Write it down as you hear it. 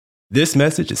This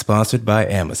message is sponsored by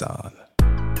Amazon.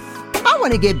 I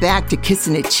want to get back to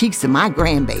kissing the cheeks of my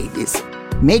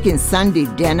grandbabies, making Sunday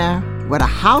dinner with a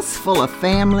house full of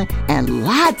family and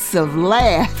lots of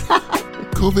laughs.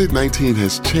 COVID-19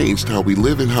 has changed how we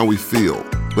live and how we feel,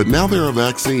 but now there are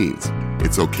vaccines.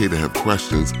 It's okay to have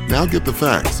questions. Now get the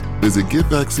facts. Visit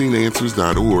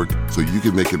getvaccineanswers.org so you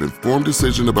can make an informed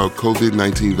decision about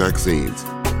COVID-19 vaccines.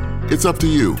 It's up to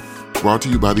you. Brought to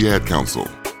you by the Ad Council.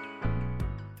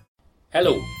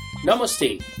 Hello,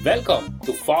 Namaste, welcome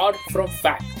to Far From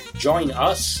Fact. Join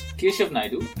us, Keshav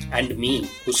Naidu, and me,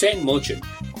 Hussein Merchant,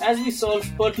 as we solve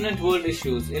pertinent world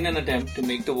issues in an attempt to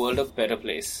make the world a better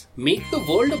place. Make the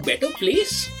world a better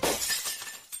place?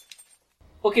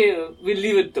 Okay, we'll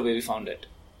leave it the way we found it.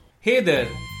 Hey there,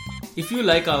 if you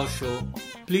like our show,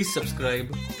 please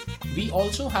subscribe. We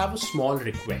also have a small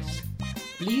request.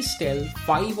 Please tell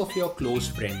 5 of your close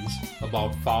friends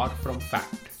about Far From Fact.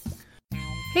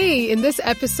 Hey, in this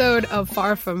episode of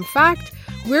Far From Fact,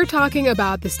 we're talking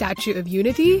about the Statue of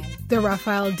Unity, the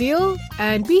Rafael deal,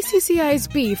 and BCCI's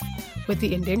beef with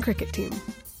the Indian cricket team.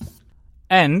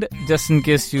 And just in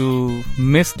case you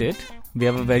missed it, we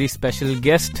have a very special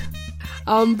guest.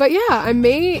 But yeah, I'm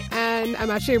May, and I'm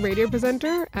actually a radio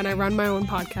presenter, and I run my own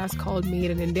podcast called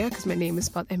Made in India, because my name is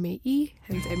spelled M-A-E,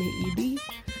 hence M-A-E-D.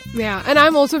 Yeah, and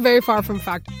I'm also very far from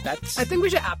fact. I think we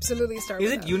should absolutely start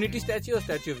with Is it Unity Statue or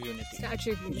Statue of Unity?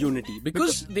 Statue of Unity. Unity.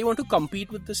 Because they want to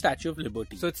compete with the Statue of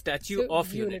Liberty. So it's Statue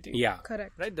of Unity. Yeah.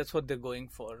 Correct. Right? That's what they're going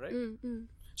for, right? Mm-hmm.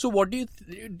 So what do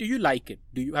you like it?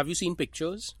 Have you seen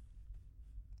pictures?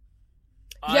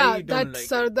 Yeah, I don't that's like it.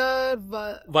 Sardar...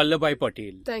 Vallabhbhai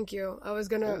Patel. Thank you. I was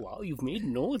gonna... Oh wow, you've made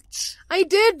notes. I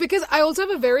did, because I also have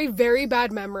a very, very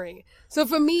bad memory. So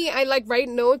for me, I write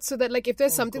notes so that if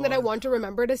there's something that I want to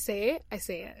remember to say, I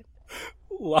say it.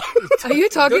 Wow. Are you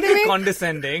talking Don't to be me?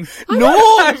 condescending.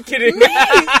 No! I'm kidding.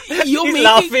 You're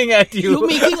laughing at you. You're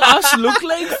making us look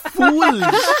like fools.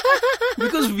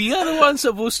 Because we are the ones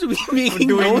supposed to be making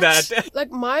doing notes.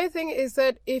 that. My thing is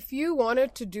that if you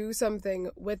wanted to do something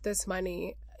with this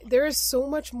money, there is so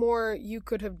much more you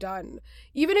could have done.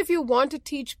 Even if you want to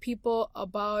teach people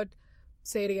about...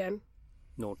 Say it again.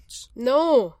 Notes.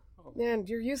 No. Man,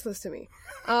 you're useless to me.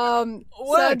 What?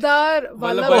 Sardar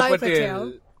Vallabhbhai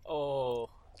Patel. Oh.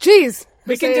 Jeez.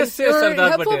 We can Hussein, just say you're Sardar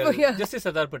helpful, Patel. yeah. Just say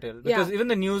Sardar Patel. Because Yeah. even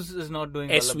the news is not doing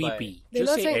SVP. Vallabhbhai. They're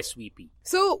Just not say saying- SVP.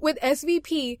 So with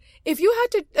SVP, if you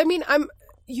had to,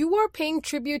 you are paying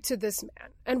tribute to this man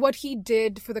and what he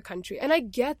did for the country. And I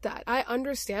get that. I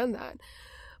understand that.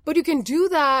 But you can do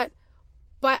that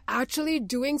by actually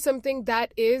doing something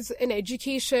that is an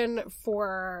education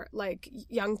for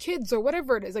young kids or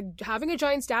whatever it is. Having a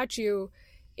giant statue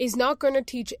is not going to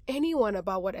teach anyone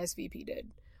about what SVP did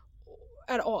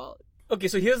at all. Okay,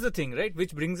 so here's the thing, right?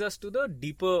 Which brings us to the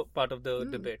deeper part of the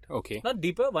debate. Okay. Not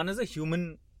deeper. One is a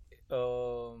human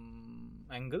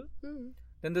angle.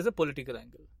 Then there's a political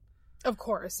angle. Of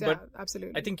course, yeah, But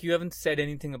absolutely. I think you haven't said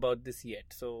anything about this yet.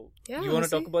 So Yeah, you want to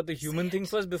say- talk about the human thing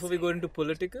first before we go into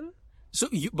political? So,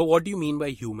 but what do you mean by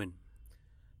human?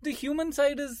 The human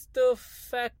side is the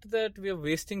fact that we are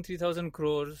wasting 3,000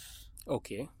 crores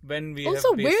Okay. when we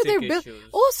also have where basic they're issues.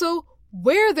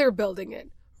 where they're building it,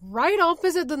 right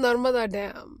opposite the Narmada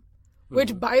Dam,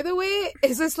 which by the way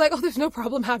is just there's no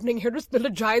problem happening here, just build a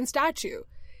giant statue.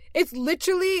 It's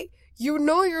literally,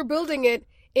 you're building it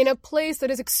in a place that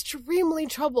is extremely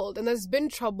troubled and has been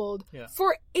troubled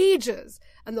for ages,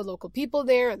 and the local people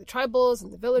there and the tribals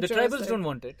and the The villagers, tribals don't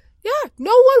want it. yeah,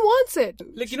 no one wants it.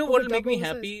 What will make me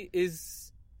happy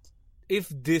is if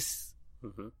this,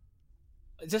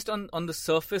 just on the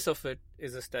surface of it,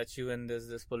 is a statue and there's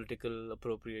this political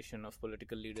appropriation of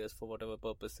political leaders for whatever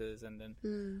purposes, and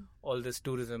then all this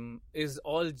tourism is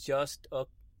all just a,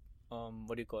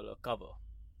 a cover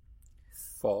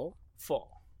for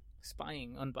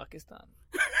spying on Pakistan.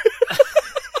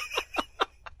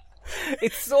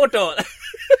 It's so tall.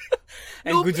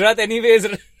 And Gujarat anyway is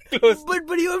close.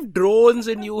 But you have drones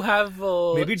and you have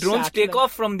Maybe drones take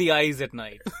off from the eyes at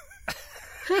night.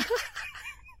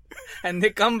 And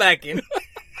they come back in.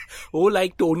 Oh,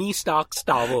 like Tony Stark's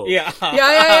tower. Yeah.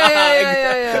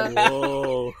 Yeah.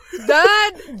 Whoa.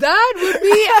 That would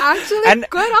be actually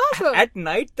quite awesome. At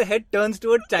night, the head turns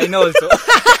toward China also.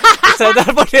 Sardar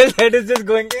Patel's head is just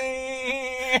going...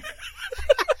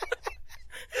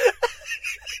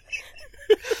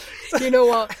 You know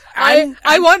what? I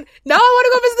want to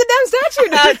go visit the damn statue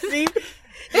now. See?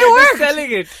 It worked.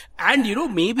 Selling it.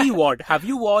 And maybe what? Have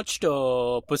you watched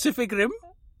Pacific Rim?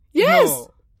 Yes.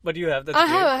 No, but you have that. I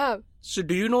have. So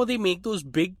do you know they make those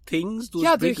big things, those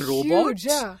Yeah, big they're robots? huge,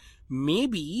 yeah.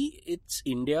 maybe it's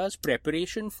India's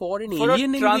preparation for an For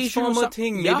alien a invasion or transformer something.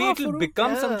 thing. Maybe Yeah, it'll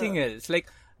become something else. Like,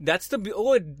 that's the...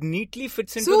 it neatly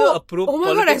fits into So, the oh my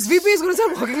god, politics. SVP is going to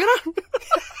start walking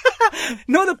around.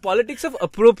 No, the politics of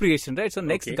appropriation, right? So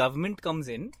next Okay. government comes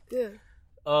in. Yeah.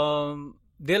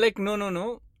 They're like,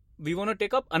 no. We want to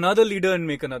take up another leader and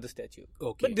make another statue.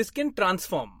 Okay. But this can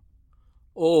transform.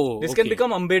 Oh, This okay. can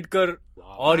become Ambedkar,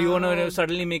 or you want to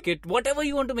suddenly make it whatever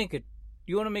you want to make it.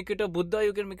 You want to make it a Buddha,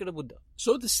 you can make it a Buddha.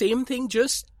 So the same thing,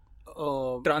 just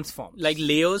Transform. like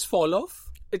layers fall off.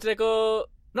 It's like a...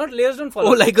 Not layers don't fall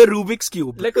Oh, off. like a Rubik's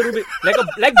cube. Like a Rubik,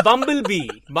 like Bumblebee.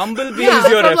 Bumblebee Yeah, is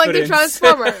your from reference. like the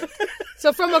Transformer.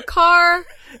 So from a car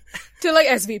to like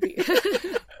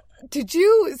SVP. Did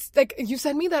you, like, you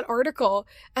sent me that article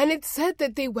and it said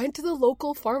that they went to the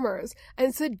local farmers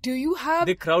and said, do you have...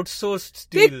 They crowdsourced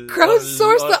They steel.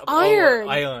 crowdsourced the iron.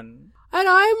 Iron. And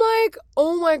I'm like,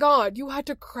 oh my god, you had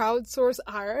to crowdsource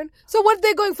iron? So what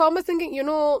they're going, farmers thinking,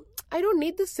 I don't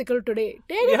need this sickle today.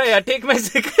 Take it. Yeah, take my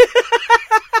sickle.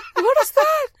 What is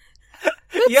that?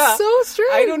 That's so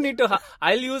strange. I don't need to...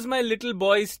 I'll use my little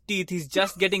boy's teeth. He's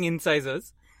just getting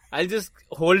incisors. I'll just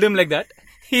hold him like that.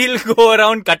 He'll go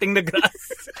around cutting the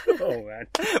grass. Oh man.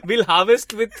 We'll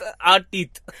harvest with our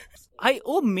teeth.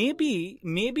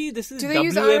 Maybe this is Do they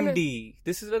use iron? WMD.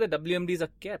 This is where the WMDs are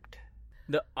kept.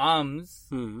 The arms,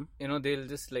 they'll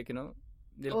just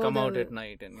they'll come out at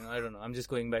night and I don't know. I'm just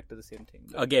going back to the same thing.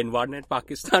 Again, one at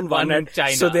Pakistan, One one in at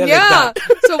China. So they're Yeah. like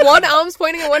that. So one arm's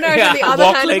pointing at one direction and the other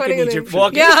walk hand like pointing an at the Egyptian.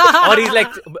 Walking, Yeah. or he's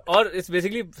like, or it's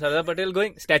basically Sardar Patel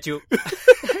going statue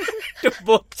to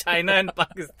both China and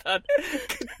Pakistan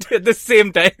at the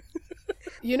same time.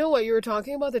 You know what? You were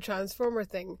talking about the Transformer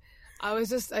thing. I was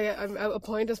just, a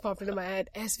point just popped into my head.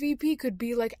 SVP could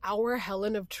be like our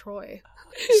Helen of Troy.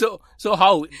 So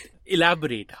how?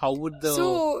 Elaborate. How would the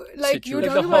So, like, you were situation-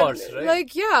 Like talking the about, horse, right?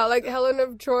 like, yeah, like Helen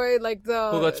of Troy, like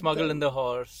the... Who got smuggled in the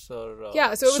horse or...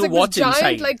 Yeah, so it was So like what's this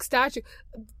giant, inside? like, statue.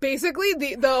 Basically,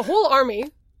 the whole army.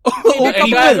 Oh, Maybe a couple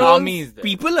entire of drones. army is there.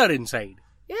 people are inside.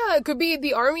 Yeah, it could be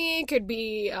the army, could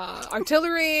be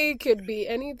artillery, could be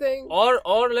anything. Or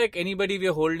like anybody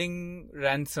we're holding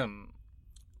ransom.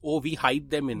 Oh, we hide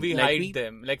them in. We like hide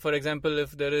them. Like, for example,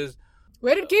 if there is...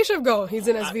 Where did Keshav go? He's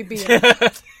an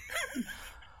SVP.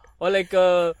 Or like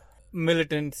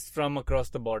militants from across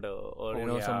the border.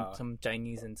 Or, some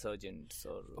Chinese insurgents.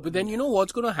 Or But then you know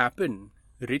what's going to happen?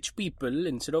 Rich people,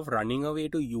 instead of running away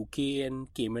to UK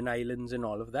and Cayman Islands and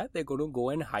all of that, they're going to go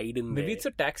and hide in there. maybe it's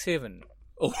a tax haven.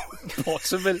 Oh,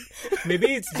 possible.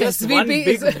 Maybe it's just SVP one big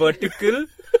is a- vertical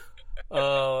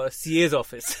CA's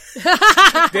office.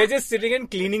 They're just sitting and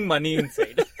cleaning money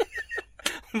inside.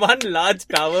 One large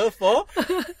tower for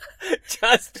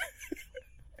just...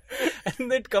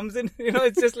 And it comes in,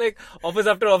 it's just like office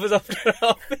after office after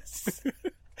office.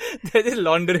 They're just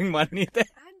laundering money there.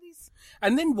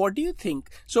 And then what do you think?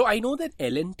 So I know that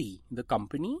L&T, the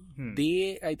company,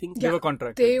 they They were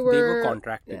contracted. They they were were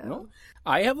contracted, yeah. no?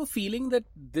 I have a feeling that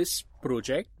this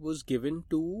project was given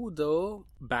to the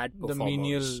bad The performers.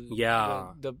 menial...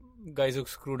 Yeah. The guys who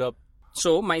screwed up.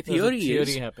 So my There's a theory theory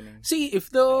is... happening. See,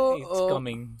 if the... It's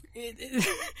coming.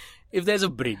 If there's a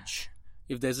bridge,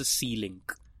 if there's a sea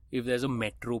link, if there's a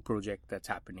metro project that's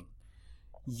happening,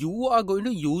 you are going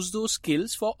to use those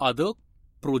skills for other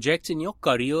projects in your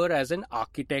career as an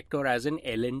architect or as an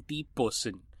L&T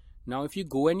person. Now, if you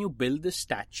go and you build this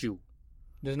statue,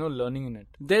 There's no learning in it.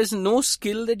 there's no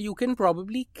skill that you can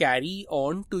probably carry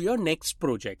on to your next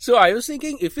project. So I was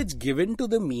thinking, if it's given to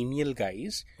the menial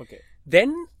guys, Okay.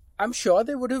 then I'm sure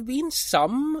there would have been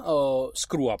some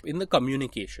screw up in the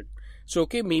communication. So,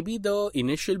 okay, maybe the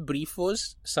initial brief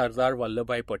was Sardar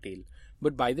Vallabhbhai Patel.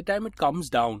 But by the time it comes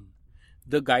down,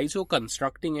 the guys who are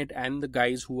constructing it and the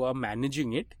guys who are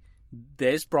managing it,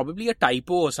 there's probably a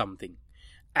typo or something.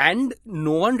 And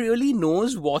no one really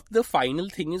knows what the final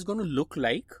thing is going to look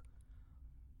like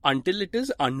until it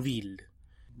is unveiled.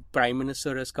 Prime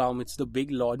Minister has come, it's the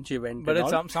big launch event. But and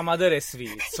it's all. some other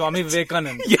SV. Swami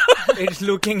Vivekanand. It's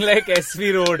looking like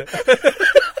SV Road.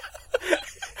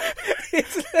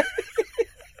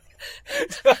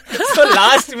 So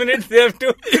last minute they have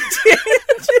to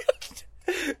change it.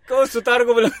 Go Sutar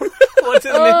ko bula. What's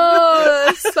his name? Oh,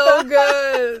 that's so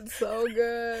good. So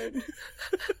good.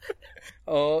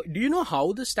 Do you know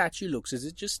how the statue looks? Is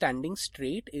it just standing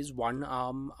straight? Is one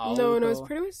arm out? No, it's or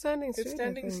pretty much standing straight. I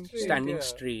standing think. straight. standing Yeah.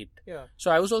 straight. Yeah.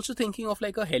 So I was also thinking of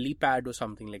like a helipad or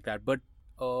something like that, but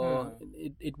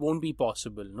it won't be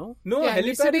possible, no? No, Yeah, it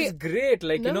needs to helipad be- is great.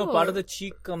 Like, No. part of the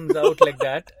cheek comes out like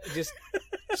that. Just,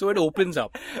 So it opens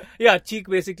up. yeah, cheek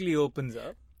basically opens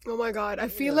up. Oh my god, I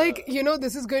feel like,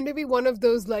 this is going to be one of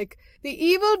those, like, the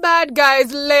evil bad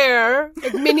guy's lair.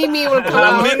 Like, Mini-Me will come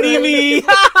out. Mini-Me!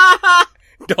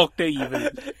 Dr. Evil.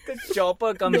 The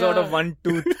chopper comes out of one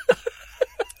tooth.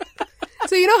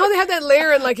 So you know how they have that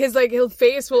lair and, like, his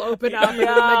face will open up. Yeah, and then,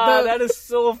 like, that is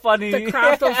so funny. The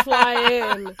craft will fly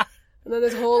in. And then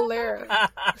this whole lair.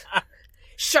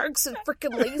 Sharks and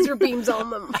freaking laser beams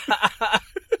on them.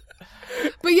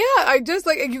 But yeah, I just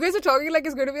you guys are talking like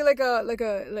it's going to be like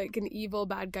an evil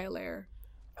bad guy lair.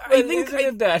 I think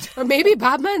that. Or maybe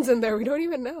Batman's in there. We don't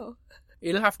even know.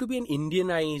 It'll have to be an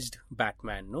Indianized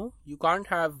Batman, no? You can't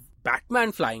have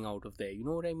Batman flying out of there. You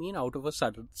know what I mean? Out of a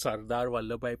Sardar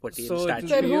Vallabhai Patel statue.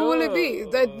 Then who will it be?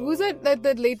 Who's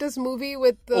that latest movie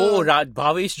with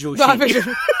Bhavesh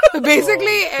Joshi.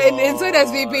 Basically, and inside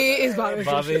SVP is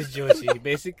Bhavesh Joshi.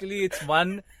 Basically, it's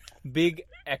one big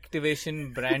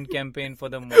activation brand campaign for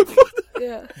the movie.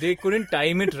 Yeah. They couldn't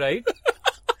time it right.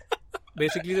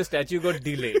 Basically, the statue got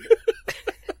delayed.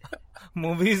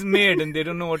 Movie is made and they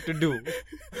don't know what to do.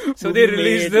 So they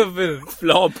released the film.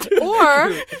 Flopped. Or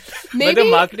maybe... But the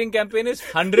marketing campaign is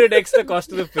 100x the cost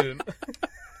of the film.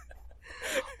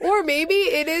 Or maybe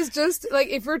it is just, like,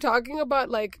 if we're talking about,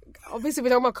 like, obviously we're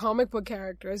talking about comic book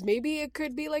characters, maybe it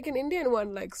could be, like, an Indian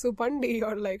one, like Supandi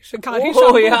or, like, Shikari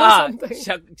Shambhu or something.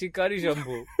 Shikari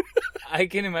Shambhu. I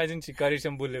can imagine Shikari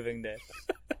Shambhu living there.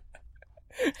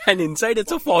 And inside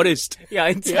it's a forest. Yeah,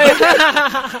 inside.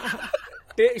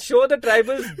 Show the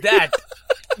tribals that.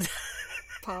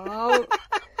 Wow.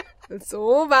 It's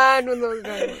so bad when those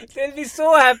guys. They'll be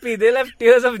so happy. They'll have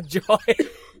tears of joy.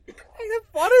 The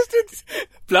forest is...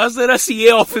 Plus there are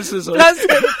CA offices also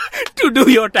to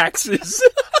do your taxes.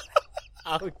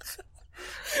 Ouch.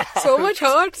 So much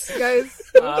hurts, guys.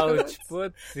 Ouch.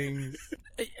 Poor things.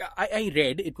 I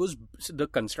read the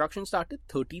construction started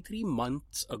 33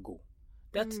 months ago.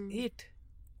 That's it.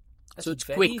 That's so it's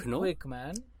quick, no? Quick,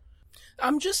 man.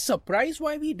 I'm just surprised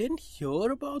why we didn't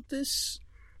hear about this.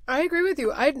 I agree with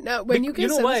you. When you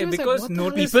know why? Because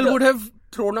no people would have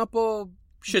thrown up a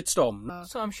shitstorm.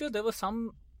 So I'm sure there was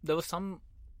some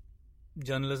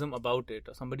journalism about it,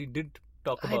 or somebody did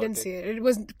talk about it. I didn't see it. It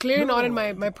was clearly not in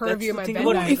my purview, my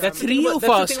If three of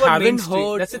us haven't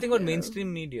heard... That's the thing about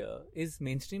mainstream media.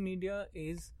 Mainstream media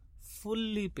is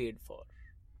fully paid for.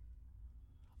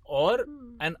 Or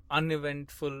an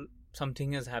uneventful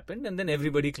something has happened and then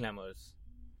everybody clamors.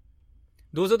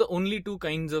 Those are the only two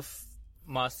kinds of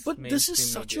mass But this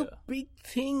is such a big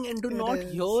thing, and to not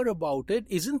hear about it,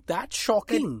 isn't that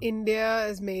shocking? That India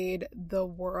has made the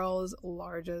world's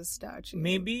largest statue.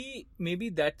 Maybe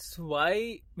that's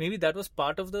why. Maybe that was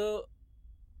part of the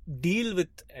deal with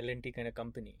L&T kind of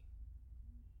company,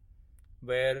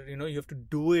 where you have to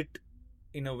do it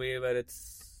in a way where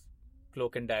it's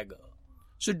cloak and dagger.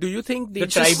 So do you think the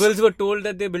tribals were told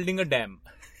that they're building a dam?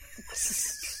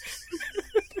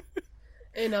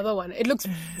 Another one. It looks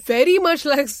very much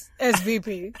like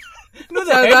SVP. No,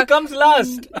 the head comes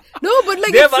last. No, but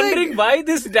like they're wondering why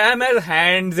this dam has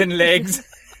hands and legs.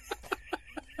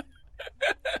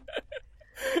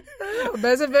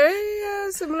 There's a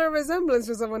very similar resemblance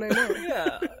to someone I know.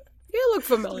 Yeah. You look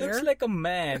familiar. Looks like a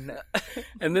man.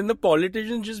 And then the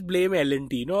politicians just blame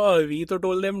L&T. No, we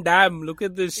told them, damn, look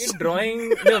at this. It's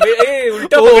drawing. No, hey,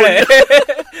 ulta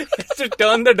It's to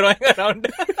turn the drawing around.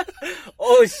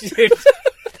 Oh, shit.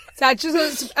 Actually,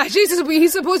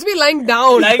 he's supposed to be lying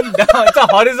down. Lying down. It's a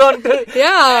horizontal.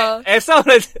 Yeah.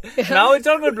 Now it's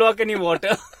not going to block any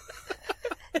water.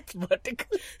 It's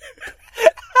vertical.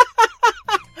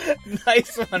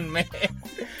 Nice one, man.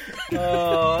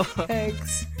 Oh.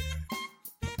 Thanks.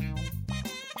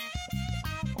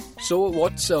 So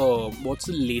what's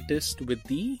the latest with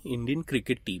the Indian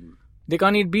cricket team? They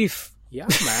can't eat beef. Yeah,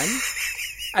 man.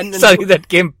 And sorry, that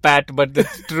came pat, but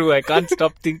that's true. I can't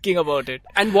stop thinking about it.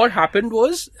 And what happened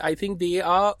was, I think they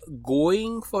are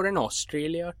going for an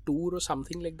Australia tour or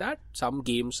something like that. Some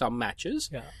games, some matches.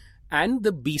 Yeah. And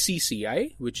the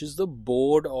BCCI, which is the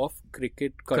Board of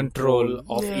Cricket Control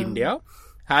of India,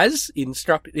 has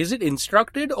instructed. Is it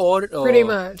instructed or pretty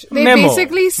much? They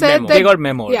basically said that they got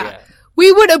memo. Yeah. We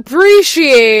would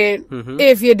appreciate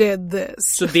if you did this.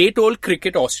 So they told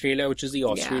Cricket Australia, which is the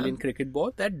Australian Cricket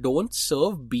Board, that don't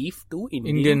serve beef to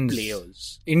Indian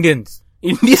players. Indians.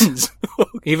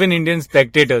 Even Indian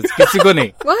spectators. Kisi ko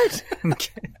nahi. What?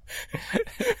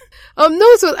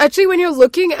 No, so actually when you're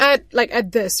looking at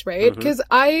this, right? Because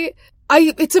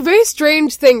it's a very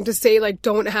strange thing to say, like,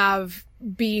 don't have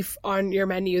beef on your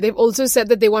menu. They've also said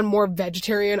that they want more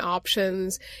vegetarian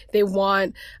options. They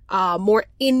want more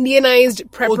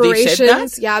Indianized preparations. They've said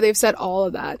that? Yeah, they've said all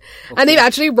of that. Okay. And they've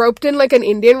actually roped in like an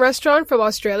Indian restaurant from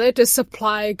Australia to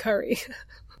supply curry.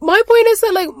 my point is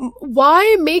that, like, why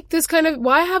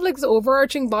have, like, this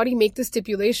overarching body make this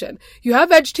stipulation? You have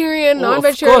vegetarian,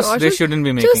 non-vegetarian of course options. they shouldn't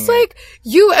be making just, like,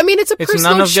 it's a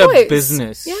personal choice. It's none of their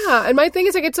business. Yeah, and my thing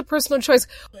is, like, it's a personal choice.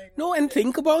 No, and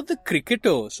think about the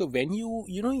cricketer. So when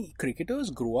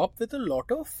cricketers grow up with a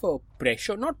lot of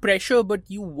pressure. Not pressure, but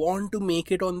you want to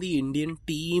make it on the Indian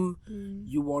team.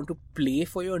 You want to play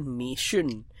for your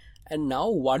nation. And now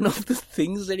one of the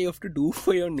things that you have to do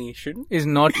for your nation is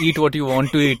not eat what you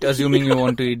want to eat, assuming you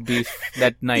want to eat beef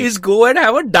that night. Is go and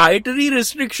have a dietary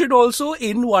restriction also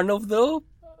in one of the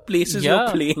places you're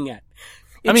playing at.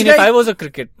 I mean, if I was a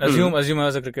assume I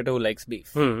was a cricketer who likes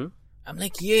beef. I'm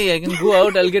like, yay, I can go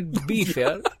out, I'll get beef,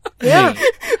 yeah. Yeah.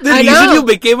 The reason you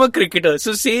became a cricketer.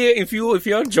 So say if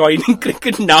you're joining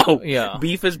cricket now,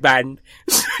 beef is banned.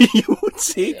 So you would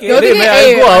say, I'll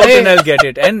go out and I'll get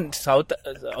it. And South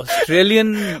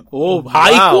Australian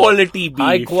high quality beef.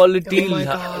 High quality, Oh my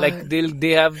God. like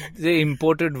they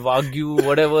imported Wagyu,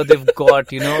 whatever they've got,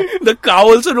 The cow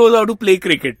also knows how to play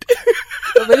cricket.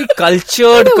 A very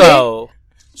cultured cow.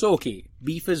 So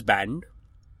beef is banned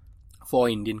for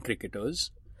Indian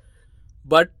cricketers.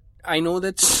 But I know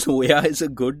that soya is a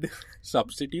good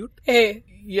substitute. Hey,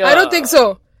 I don't think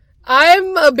so.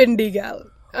 I'm a bindi gal.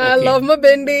 I love my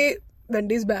bindi.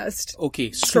 Bindi's best.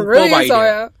 Okay, Superb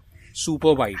idea.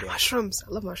 Superb idea. Mushrooms.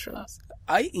 I love mushrooms.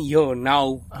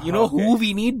 Who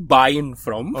we need buy-in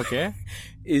from Okay.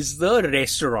 is the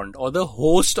restaurant or the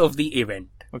host of the event.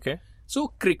 Okay.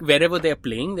 So wherever they're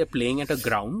playing at a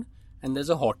ground and there's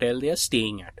a hotel they are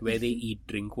staying at where they eat,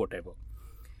 drink, whatever.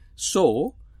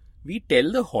 So we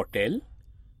tell the hotel,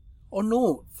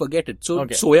 no, forget it. So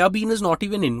soya bean is not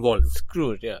even involved.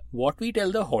 Screw it, yeah. What we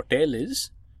tell the hotel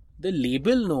is the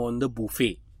label on the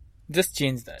buffet. Just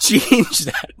change that. Change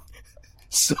that.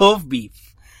 Serve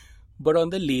beef. But on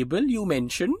the label you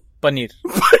mention Paneer.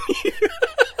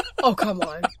 Oh, come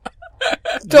on.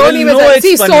 Don't even know say. it's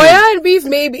See, paneer. soya and beef,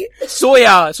 maybe.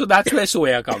 soya. So that's where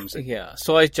soya comes in. Yeah.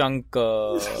 Soy chunk,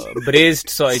 braised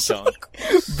soy chunk.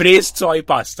 Braised soy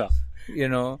pasta.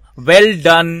 Well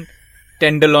done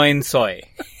tenderloin soy.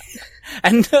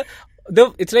 And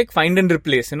it's like find and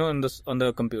replace, on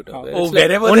the computer. It's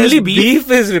wherever only there's beef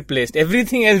is replaced.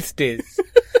 Everything else stays.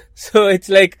 So it's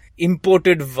like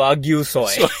imported Wagyu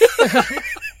soy.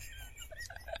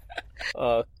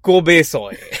 Kobe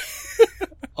soy.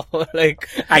 Or like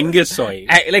Angus soy.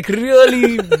 Like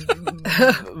really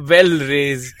well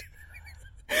raised.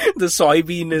 The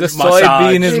soybean is The massaged.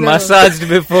 soybean is massaged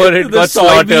before it The got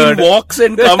soybean slaughtered. walks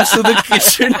and comes to the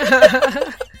kitchen.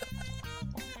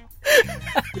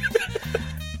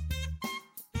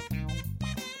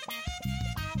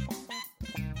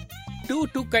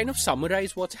 To kind of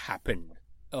summarize what's happened,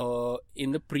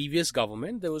 in the previous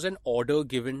government, there was an order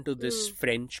given to this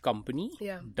French company,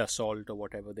 Dassault or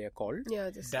whatever they are called. Yeah,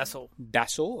 just Dassault.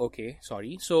 Okay,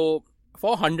 sorry. So,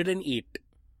 for 108,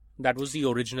 that was the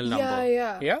original number.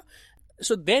 Yeah.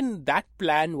 So then that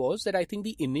plan was that I think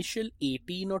the initial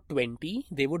 18 or 20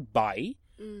 they would buy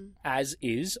as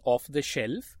is off the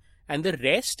shelf, and the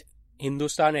rest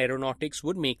Hindustan Aeronautics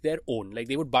would make their own. Like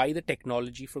they would buy the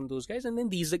technology from those guys, and then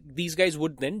these guys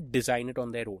would then design it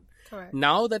on their own. Correct.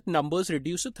 Now that number's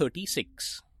reduced to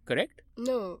 36, correct?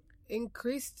 No,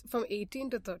 increased from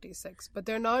 18 to 36, but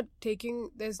they're not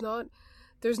taking. There's no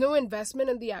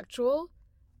investment in the actual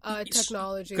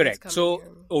technology. Correct. That's So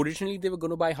coming originally they were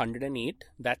going to buy 108.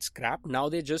 That's scrap. Now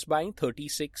they're just buying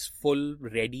 36 full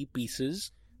ready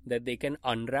pieces that they can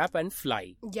unwrap and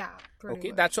fly. in. Yeah. Pretty Okay,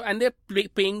 much. that's and they're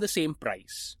paying the same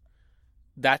price.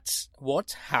 That's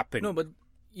what's happened. No,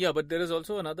 but there is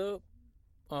also another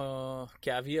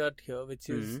caveat here, which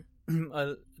is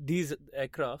these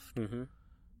aircraft.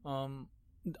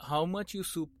 How much you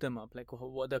soup them up, like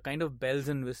what the kind of bells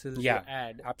and whistles you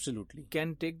add, absolutely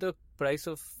can take the price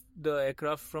of the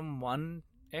aircraft from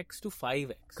 1x to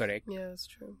 5x. correct. Yeah, that's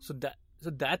true. So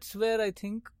that's where I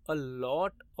think a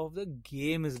lot of the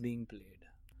game is being played.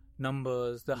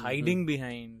 Numbers, the hiding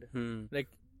behind,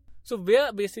 so we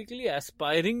are basically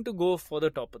aspiring to go for the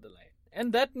top of the line,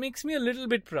 and that makes me a little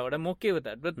bit proud. I'm okay with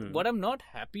that, but what I'm not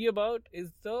happy about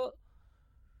is the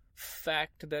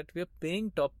fact that we are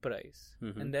paying top price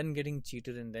and then getting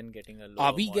cheated and then getting a lower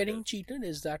Are we model. getting cheated?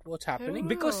 Is that what's happening?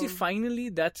 Because see, finally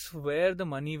that's where the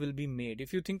money will be made.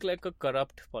 If you think like a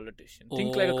corrupt politician,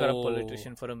 think like a corrupt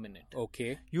politician for a minute.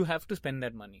 Okay. You have to spend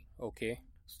that money. Okay.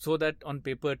 so that on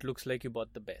paper it looks like you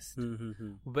bought the best.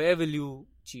 Where will you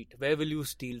cheat? Where will you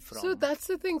steal from? So that's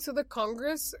the thing. So the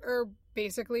Congress are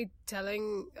basically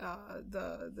telling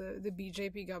the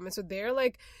BJP government. So they're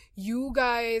like, you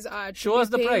guys are show us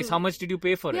the paying... price. How much did you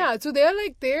pay for it? Yeah. So they're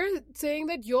saying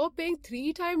that you're paying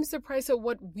 3 times the price of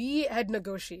what we had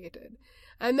negotiated,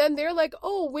 and then they're like,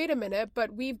 oh, wait a minute,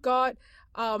 but we've got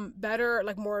better,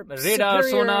 like more radar,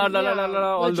 superior,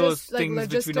 sonar, all those things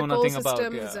which we know nothing about.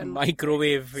 And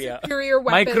microwave, superior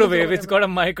weapons. Microwave. It's got a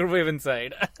microwave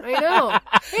inside. I know.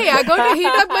 Hey, I got to heat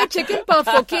up my chicken puff.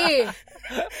 Okay,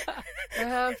 I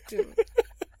have to.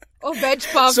 Oh, veg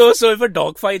puff. So if a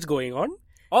dog fight's going on.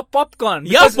 Or popcorn.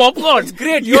 Yeah, popcorn. It's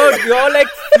great. You're like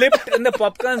flipped and the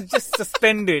popcorn's just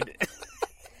suspended.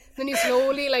 Then you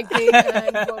slowly like take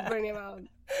and bring him out.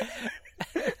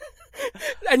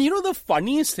 And the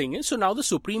funniest thing is, so now the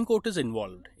Supreme Court is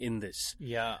involved in this.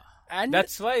 Yeah. And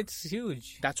that's why it's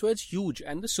huge. That's why it's huge.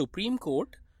 And the Supreme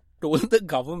Court told the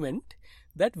government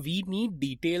that we need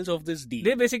details of this deal.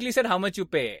 They basically said how much you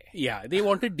pay. Yeah, they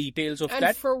wanted details of and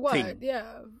that for what? thing.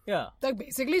 Yeah. Like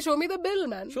basically show me the bill,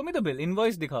 man. Show me the bill.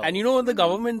 Invoice dikhao. And you know what the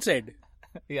government said?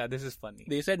 Yeah, this is funny.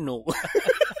 They said no.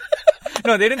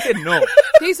 No, they didn't say no.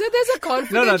 They said there's a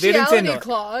confidentiality No, they didn't say no.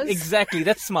 clause. Exactly.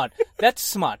 That's smart.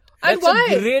 That's And That's why?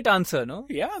 a great answer, no?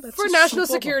 Yeah, that's For a national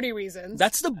super- security reasons.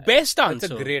 That's the best answer.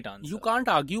 That's a great answer. You can't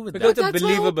argue with Because that. it's a That's my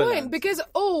whole believable point. answer. Because,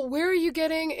 where are you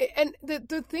getting... And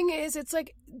the thing is, it's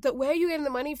like, where are you getting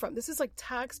the money from? This is like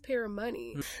taxpayer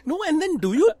money. No, and then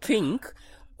do you think,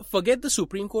 forget the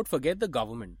Supreme Court, forget the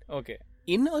government, Okay.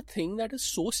 in a thing that is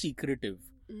so secretive,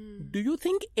 do you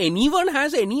think anyone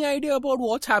has any idea about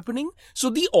what's happening? So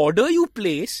the order you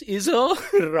place is a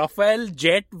Rafale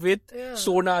jet with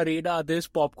sonar, radar, this,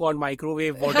 popcorn,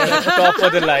 microwave, whatever. Top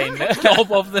of the line. Top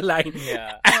of the line.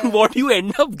 Yeah. And what you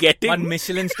end up getting, One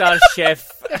Michelin star chef.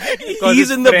 Because he's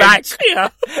it's in the back. French. Yeah.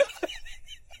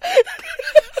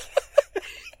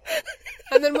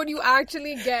 And then what you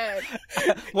actually get...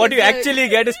 What you It's like- actually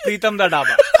get is Pritam da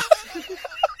Dhaba.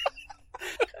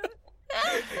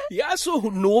 Yeah, so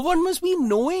no one must be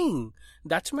knowing.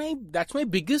 That's my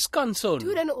biggest concern.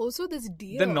 Dude, and also this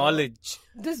deal. The knowledge.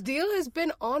 This deal has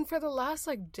been on for the last,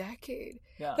 decade.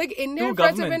 Yeah. Like, India Two and France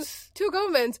have been... governments. 2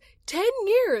 governments. 10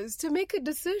 years to make a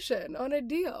decision on a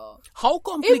deal. How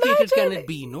complicated can Imagine- it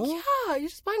be, no? Yeah, you're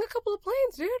just buying a couple of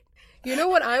planes, dude. You know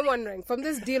what I'm wondering? From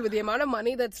this deal, with the amount of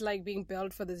money that's being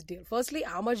billed for this deal, firstly,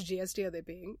 how much GST are they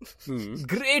paying?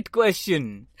 Great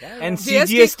question. And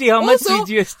GST CGST, how much also-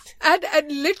 CGST?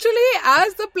 And literally,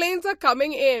 as the planes are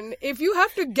coming in, if you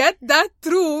have to get that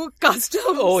through customs,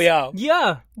 Oh, yeah.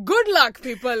 Yeah. good luck,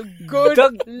 people. Good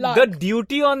luck. The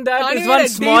duty on that Can't is even one a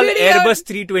small DVD Airbus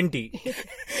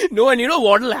 320. No, and you know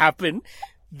what will happen?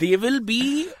 They will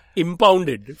be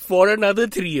impounded for another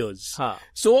 3 years. Huh.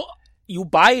 So, you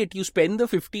buy it, you spend the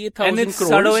 58,000 And it's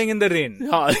crores. shadowing in the rain.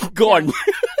 Gone.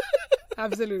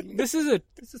 Absolutely. This is it.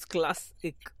 This is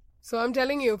classic. So I'm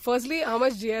telling you, firstly, how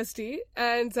much GST,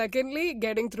 and secondly,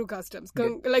 getting through customs.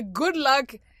 Good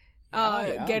luck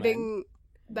getting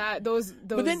those.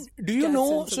 But then, do you gets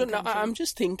know, into so the now country. I'm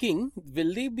just thinking,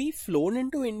 will they be flown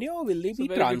into India or will they be a very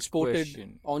good transported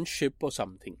question. on ship or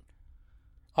something?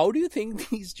 How do you think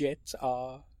these jets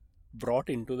are brought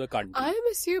into the country? I'm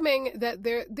assuming that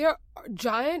they're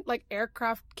giant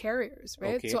aircraft carriers,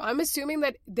 right? Okay. So I'm assuming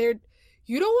that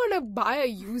you don't want to buy a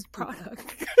used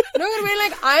product. You know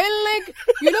what I mean?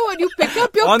 You know what? You pick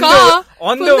up your car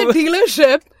from the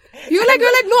dealership. You're like,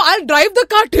 no, I'll drive the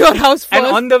car to your house first. And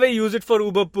on the way, use it for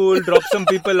Uber pool, drop some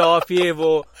people off, ye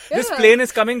wo. This Yeah. plane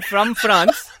is coming from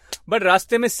France, but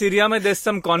raste mein Syria mein there's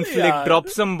some conflict, Yeah. drop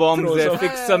some bombs Throw there, some-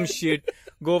 fix some shit,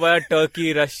 go via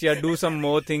Turkey, Russia, do some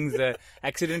more things there.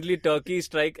 Accidentally Turkey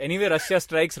strike. Anyway, Russia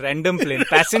strikes random plane.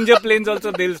 Passenger planes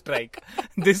also they'll strike.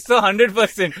 This is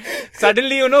 100%.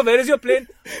 Suddenly, where is your plane?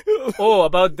 Oh,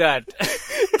 about that.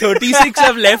 36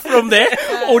 have left from there.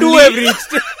 Two have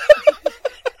reached.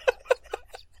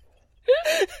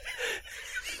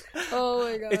 Oh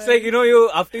my god. It's like,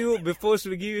 before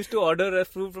Swiggy used to order a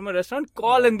food from a restaurant,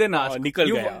 call and then ask. nikal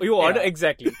gaya. You order, Yeah.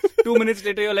 exactly. 2 minutes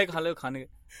later, you're like, hello, khane.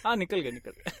 हाँ निकल गया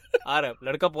आ रहा है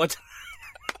लड़का पहुंच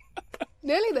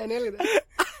Nearly there.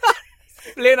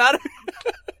 Plane आ रहा है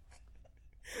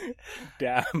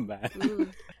Damn,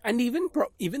 man. And even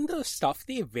the stuff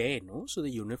they wear, no? So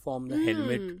the uniform, the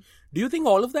helmet. Do you think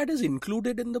all of that is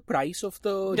included in the price of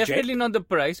the Definitely jet? not the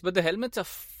price, but the helmets are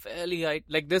fairly high.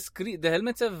 Like the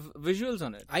helmets have visuals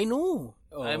on it. I know.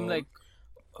 I'm like,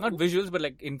 not visuals, but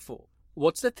like info.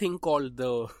 What's the thing called?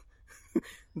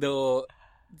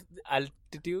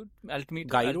 altimeter?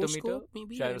 Gyroscope,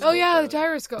 maybe? Gyroscope. Oh yeah, the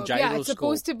gyroscope. Yeah, Gyroscope. it's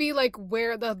supposed to be like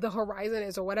where the horizon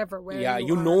is or whatever. Where Yeah,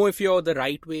 you are. know if you're the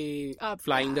right way, Up,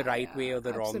 flying the yeah, right yeah, way or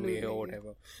the wrong way absolutely. or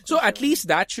whatever. So at least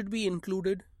that should be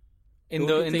included in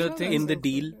don't the you think? thing. In the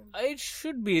deal. It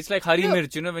should be. It's like Hari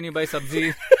Mirch, when you buy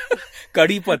sabzi.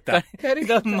 Curry patta.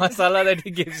 The masala that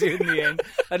he gives you in the end.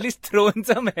 At least throw in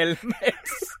some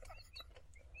helmets.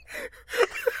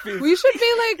 We should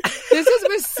be like, this is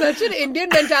with such an Indian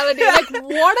mentality. Like,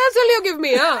 what else will you give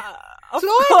me, huh?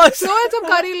 Throw in some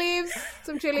curry leaves,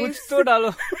 some chilies. Kuch to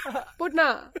dalo. Put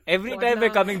na. Every time we're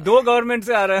coming, 2 government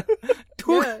se aa raha hai.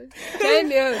 Yeah,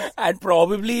 10 years. And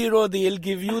probably, they'll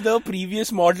give you the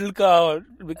previous model car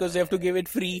because they have to give it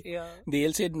free. Yeah.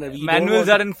 They'll say, "No, we Manuals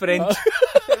don't are in French.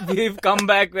 We've come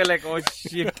back, we're like, oh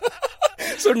shit.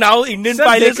 So now Indian Sir,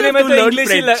 pilots have to learn English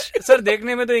French. Sir,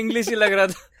 देखने में तो English ही लग रहा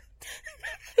था.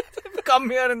 Come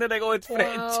here and they're like, oh, it's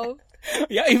French. Wow.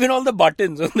 Yeah, even all the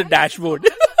buttons on the dashboard.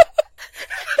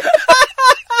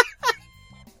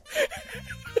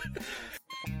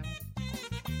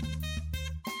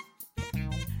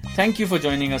 Thank you for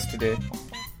joining us today.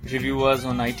 Review us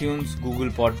on iTunes, Google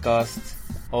Podcasts,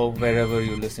 or wherever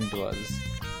you listen to us.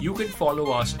 You can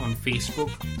follow us on Facebook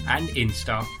and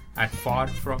Insta at Far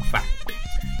From Fact.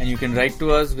 And you can write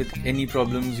to us with any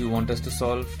problems you want us to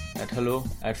solve at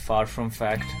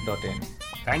hello@farfromfact.in.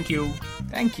 Thank you.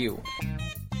 Thank you.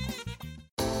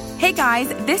 Hey guys,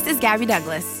 this is Gabby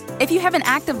Douglas. If you have an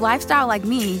active lifestyle like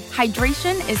me,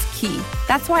 hydration is key.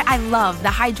 That's why I love the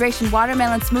Hydration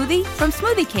Watermelon Smoothie from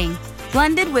Smoothie King.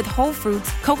 Blended with whole fruits,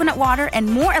 coconut water, and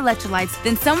more electrolytes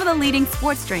than some of the leading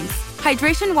sports drinks.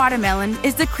 Hydration Watermelon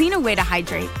is the cleaner way to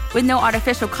hydrate, with no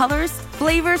artificial colors,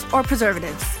 flavors, or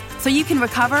preservatives. So you can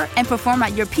recover and perform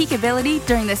at your peak ability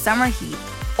during the summer heat.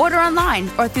 Order online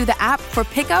or through the app for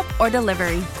pickup or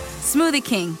delivery. Smoothie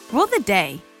King, rule the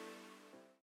day.